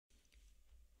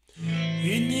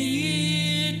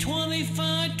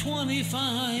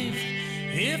25,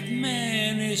 if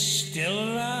man is still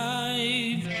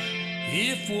alive,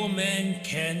 if woman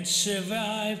can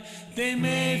survive, they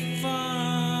may find.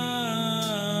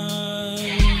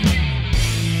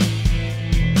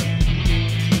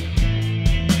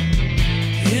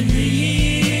 In the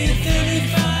year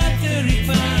 35,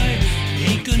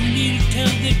 ain't gonna need to tell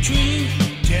the truth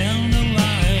down the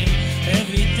line.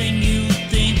 Everything you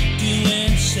think, do,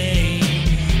 and say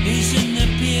is in the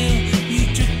pill you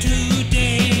took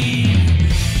today.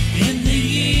 In the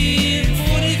year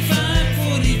 45,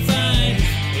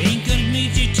 ain't gonna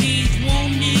need your teeth,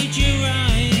 won't need your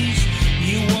eyes.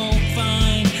 You won't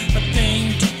find a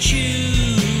thing to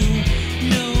chew.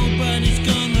 Nobody's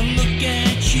gonna look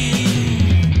at you.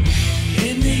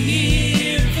 In the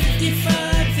year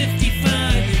 55,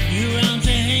 your arms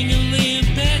are hanging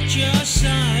limp at your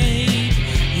side.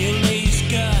 Your legs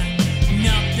got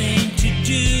nothing to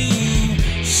do.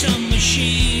 Some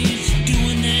machine's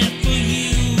doing that for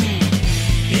you.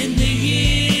 In the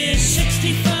year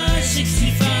 65,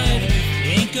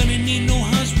 ain't gonna need no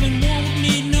husband, won't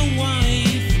need no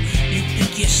wife. You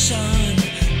pick your son,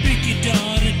 pick your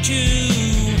daughter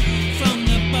too. From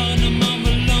the bottom of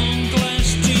a long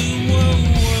glass tube. Whoa,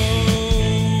 whoa.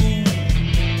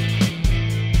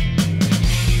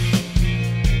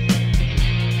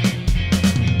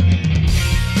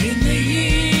 In the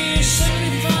year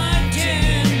 75,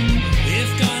 if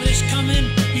God is coming,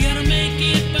 you gotta make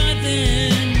it by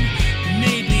then.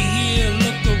 Maybe he'll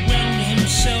look around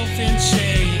himself and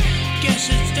say, guess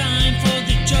it's time for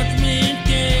the judgment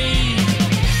day.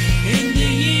 In the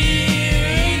year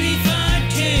 85,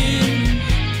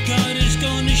 God is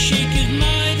gonna shake his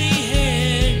mighty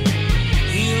head.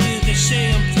 He'll either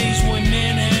say I'm pleased where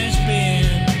man has been,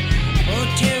 or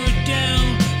tear it down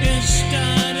and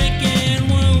start again.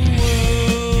 Whoa, whoa.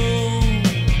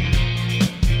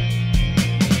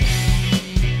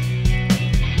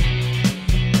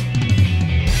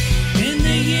 In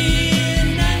the year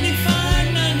 95,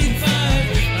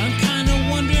 I'm kinda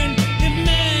wondering if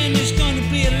man is gonna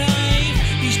be alive.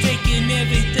 He's taking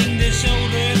everything this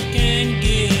old earth can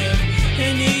give,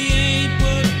 and he ain't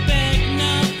put back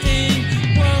nothing.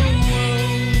 Whoa, whoa.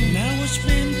 Now it's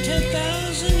been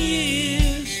 10,000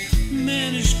 years.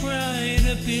 Man has cried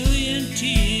a billion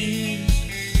tears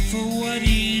for what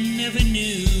he never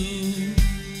knew.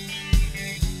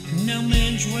 Now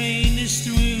man's reign is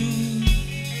through,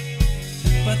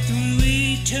 but through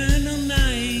eternal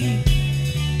night,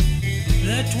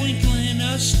 the twinkling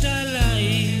of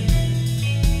starlight,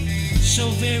 so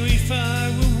very far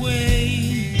away,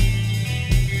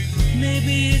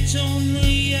 maybe it's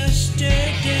only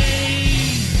yesterday.